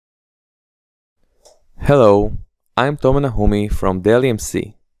Hello, I'm Tom Nahumi from Dell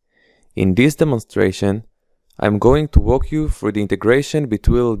EMC. In this demonstration, I'm going to walk you through the integration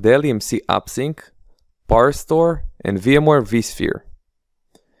between Dell EMC AppSync, PowerStore, and VMware vSphere.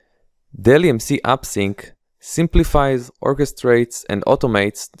 Dell EMC AppSync simplifies, orchestrates, and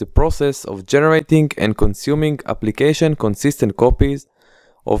automates the process of generating and consuming application-consistent copies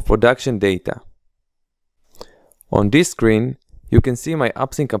of production data. On this screen, you can see my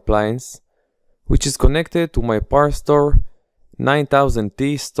AppSync appliance, which is connected to my PowerStore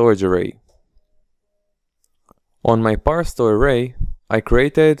 9000T storage array. On my PowerStore array, I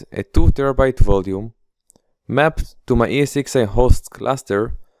created a 2 TB volume, mapped to my ESXi host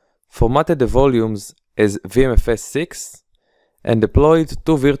cluster, formatted the volumes as VMFS6, and deployed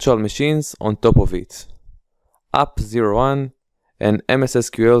 2 virtual machines on top of it, App01 and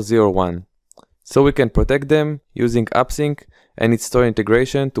MSSQL01, so we can protect them using AppSync and its store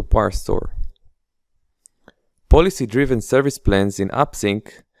integration to PowerStore. Policy-driven service plans in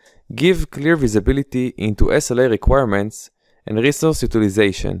AppSync give clear visibility into SLA requirements and resource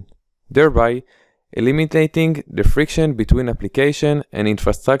utilization, thereby eliminating the friction between application and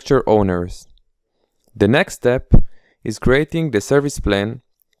infrastructure owners. The next step is creating the service plan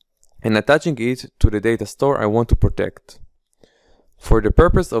and attaching it to the data store I want to protect. For the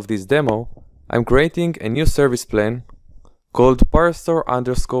purpose of this demo, I'm creating a new service plan called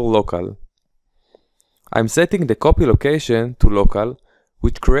PowerStore_local. I'm setting the copy location to local,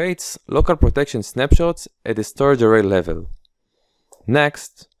 which creates local protection snapshots at the storage array level.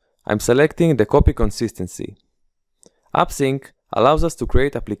 Next, I'm selecting the copy consistency. AppSync allows us to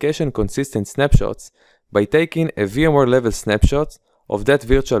create application-consistent snapshots by taking a VMware level snapshot of that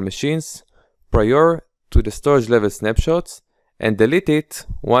virtual machines prior to the storage level snapshots and delete it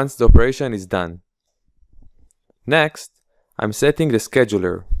once the operation is done. Next, I'm setting the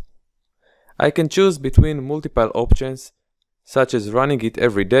scheduler. I can choose between multiple options, such as running it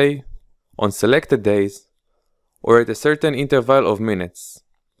every day, on selected days, or at a certain interval of minutes.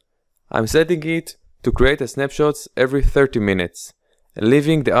 I'm setting it to create a snapshots every 30 minutes, and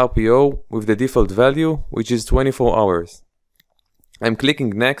leaving the RPO with the default value, which is 24 hours. I'm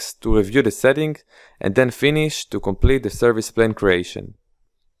clicking Next to review the setting, and then Finish to complete the service plan creation.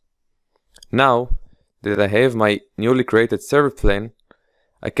 Now that I have my newly created service plan,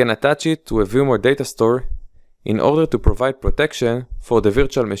 I can attach it to a VMware data store in order to provide protection for the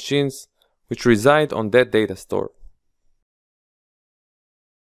virtual machines which reside on that data store.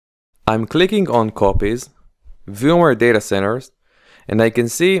 I'm clicking on Copies, VMware Data Centers, and I can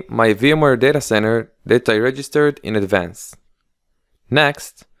see my VMware data center that I registered in advance.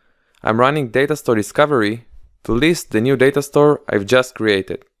 Next, I'm running Data Store Discovery to list the new data store I've just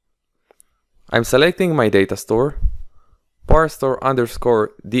created. I'm selecting my data store,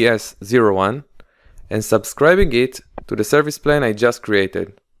 PowerStore_DS01, and subscribing it to the service plan I just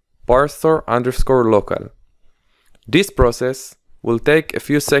created, PowerStore_local. This process will take a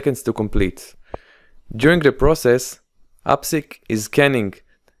few seconds to complete. During the process, AppSync is scanning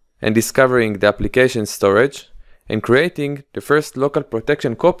and discovering the application storage and creating the first local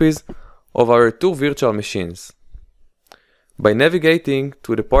protection copies of our 2 virtual machines. By navigating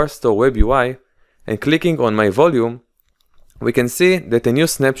to the PowerStore web UI and clicking on my volume, we can see that a new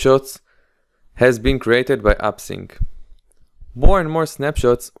snapshot has been created by AppSync. More and more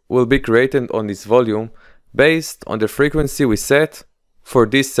snapshots will be created on this volume based on the frequency we set for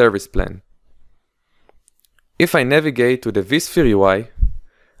this service plan. If I navigate to the vSphere UI,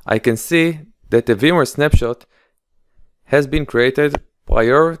 I can see that the VMware snapshot has been created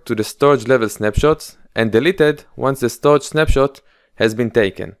prior to the storage level snapshots and deleted once the storage snapshot has been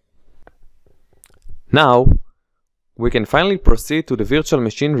taken. Now, we can finally proceed to the virtual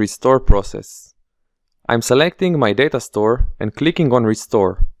machine restore process. I'm selecting my data store and clicking on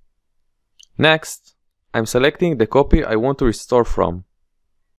Restore. Next, I'm selecting the copy I want to restore from.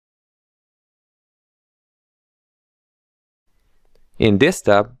 In this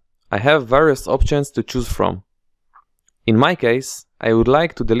tab, I have various options to choose from. In my case, I would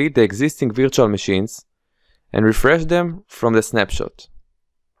like to delete the existing virtual machines and refresh them from the snapshot.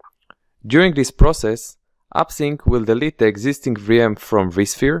 During this process, AppSync will delete the existing VM from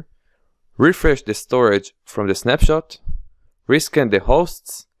vSphere, refresh the storage from the snapshot, rescan the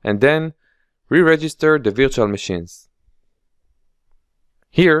hosts, and then re-register the virtual machines.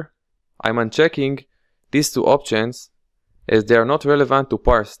 Here, I'm unchecking these 2 options as they are not relevant to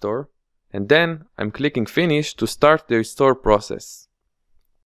PowerStore, and then I'm clicking Finish to start the restore process.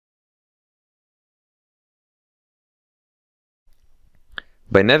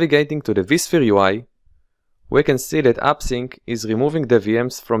 By navigating to the vSphere UI, we can see that AppSync is removing the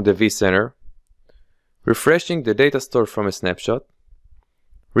VMs from the vCenter, refreshing the data store from a snapshot,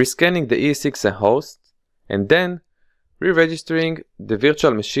 rescanning the ESXi host, and then re-registering the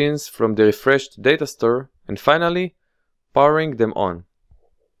virtual machines from the refreshed data store, and finally powering them on.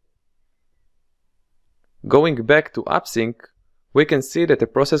 Going back to AppSync, we can see that the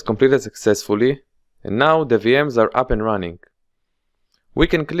process completed successfully, and now the VMs are up and running. We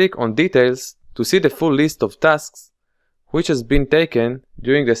can click on Details to see the full list of tasks which has been taken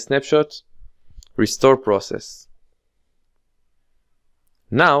during the snapshot restore process.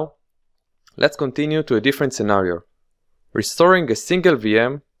 Now, let's continue to a different scenario, restoring a single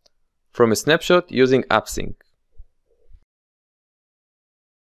VM from a snapshot using AppSync.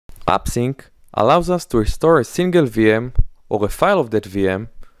 AppSync allows us to restore a single VM or a file of that VM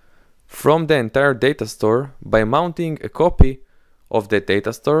from the entire data store by mounting a copy of that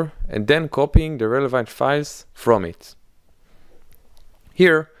data store and then copying the relevant files from it.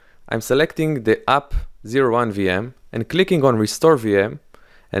 Here, I'm selecting the app01 VM and clicking on Restore VM,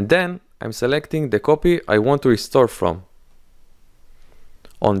 and then I'm selecting the copy I want to restore from.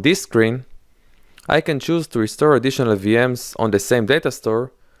 On this screen, I can choose to restore additional VMs on the same data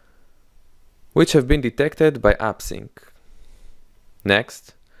store which have been detected by AppSync.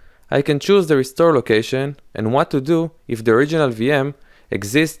 Next, I can choose the restore location and what to do if the original VM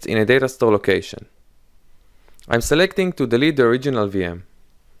exists in a data store location. I'm selecting to delete the original VM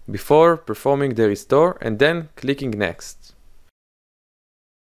before performing the restore and then clicking Next.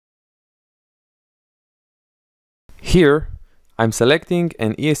 Here, I'm selecting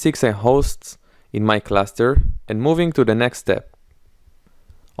an ESXi host in my cluster and moving to the next step.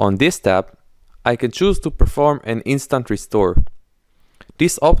 On this tab, I can choose to perform an instant restore.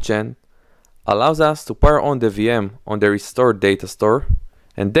 This option allows us to power on the VM on the restored data store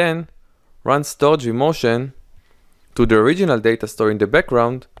and then run storage vmotion to the original data store in the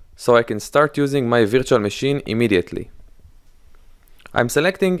background so I can start using my virtual machine immediately. I'm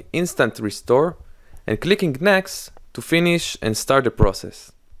selecting Instant Restore and clicking Next to finish and start the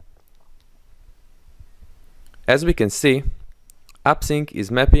process. As we can see, AppSync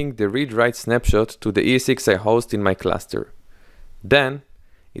is mapping the read-write snapshot to the ESXi host in my cluster. Then,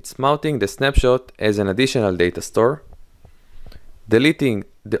 it's mounting the snapshot as an additional data store, deleting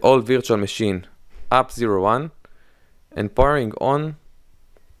the old virtual machine app01, and powering on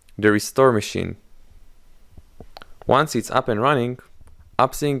the restore machine. Once it's up and running,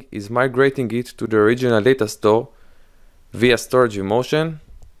 AppSync is migrating it to the original data store via storage vmotion,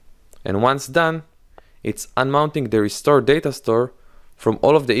 and once done, it's unmounting the restored data store from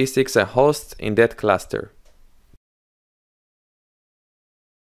all of the ESXi hosts in that cluster.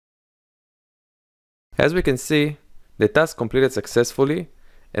 As we can see, the task completed successfully,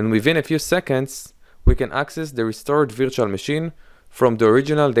 and within a few seconds, we can access the restored virtual machine from the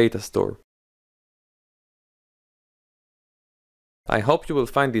original data store. I hope you will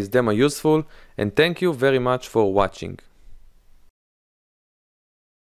find this demo useful, and thank you very much for watching.